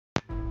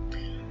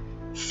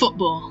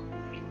Football.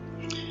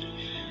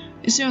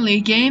 It's only a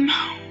game.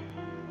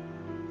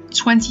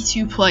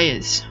 22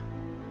 players.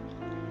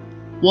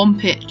 One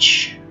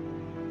pitch.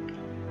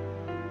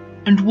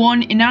 And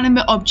one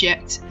inanimate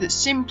object that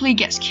simply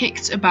gets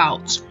kicked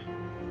about.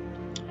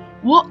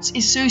 What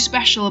is so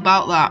special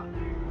about that?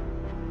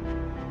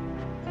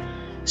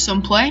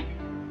 Some play.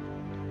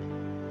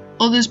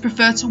 Others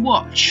prefer to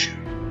watch.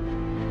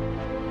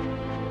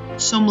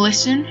 Some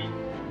listen.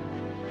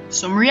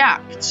 Some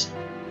react.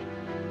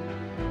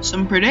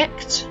 Some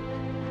predict.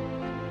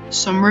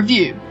 Some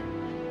review.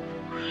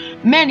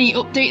 Many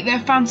update their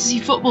fantasy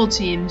football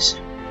teams.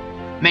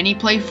 Many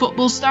play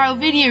football style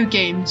video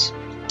games.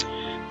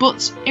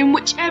 But in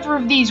whichever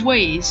of these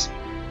ways,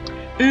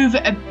 over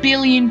 1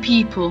 billion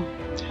people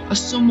are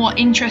somewhat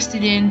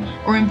interested in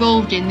or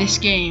involved in this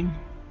game.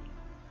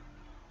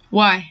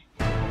 Why?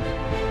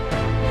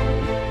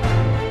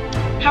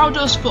 How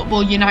does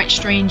football unite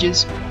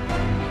strangers?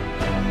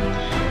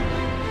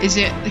 Is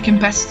it the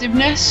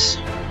competitiveness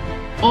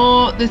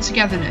or the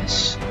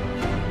togetherness?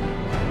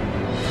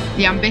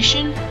 The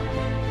ambition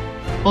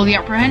or the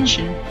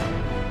apprehension?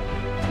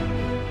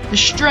 The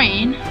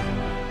strain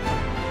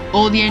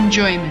or the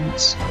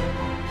enjoyment?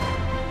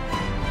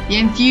 The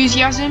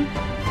enthusiasm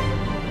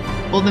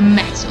or the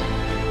mettle?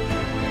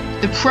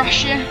 The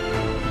pressure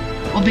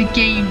or the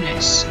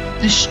gameness?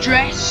 The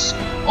stress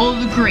or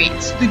the grit?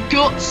 The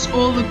guts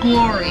or the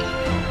glory?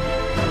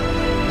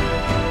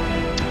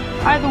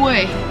 Either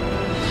way,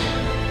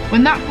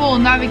 when that ball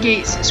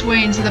navigates its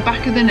way into the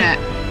back of the net,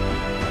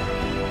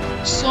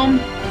 some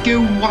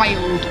go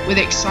wild with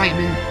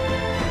excitement,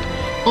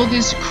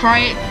 others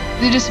cry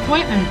at the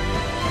disappointment.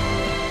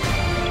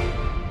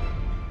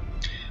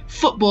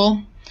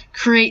 Football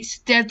creates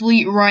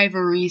deadly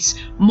rivalries,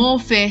 more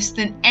fierce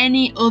than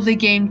any other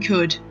game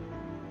could.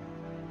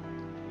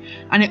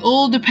 And it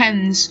all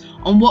depends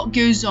on what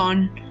goes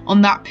on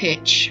that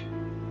pitch.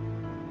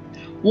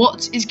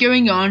 What is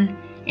going on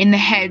in the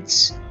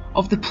heads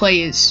of the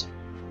players,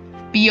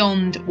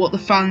 beyond what the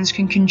fans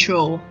can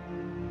control.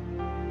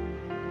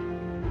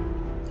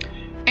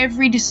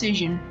 Every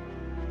decision,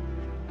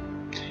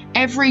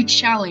 every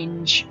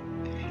challenge,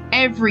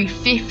 every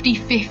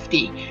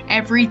 50-50,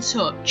 every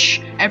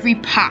touch, every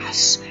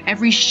pass,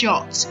 every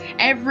shot,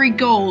 every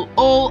goal,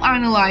 all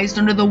analysed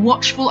under the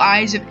watchful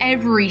eyes of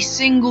every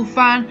single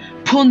fan,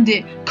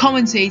 pundit,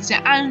 commentator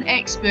and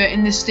expert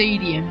in the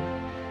stadium.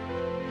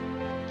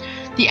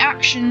 The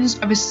actions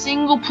of a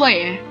single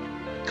player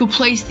could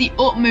place the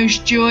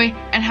utmost joy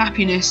and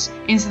happiness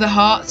into the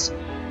heart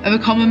of a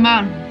common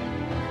man.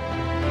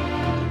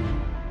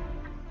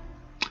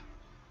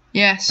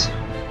 Yes,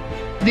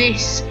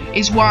 this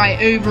is why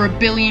over 1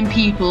 billion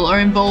people are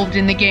involved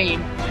in the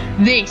game.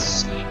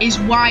 This is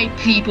why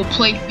people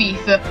play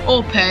FIFA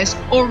or PES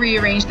or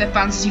rearrange their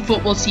fantasy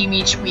football team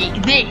each week.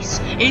 This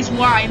is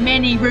why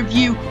many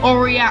review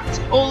or react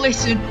or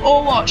listen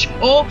or watch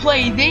or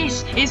play.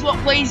 This is what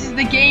places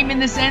the game in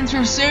the centre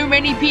of so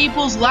many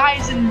people's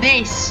lives, and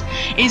this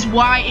is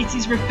why it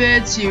is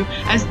referred to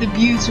as the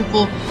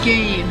beautiful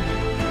game.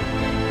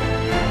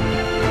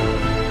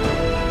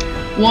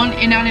 One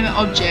inanimate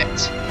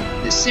object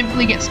that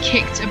simply gets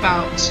kicked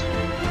about.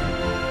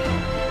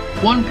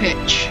 One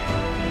pitch.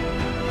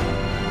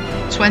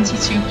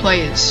 22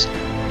 players.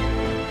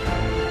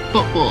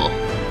 Football.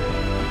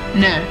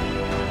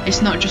 No,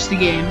 it's not just a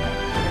game.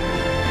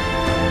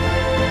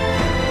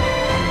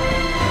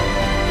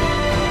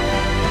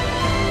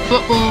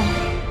 Football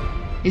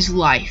is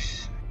life.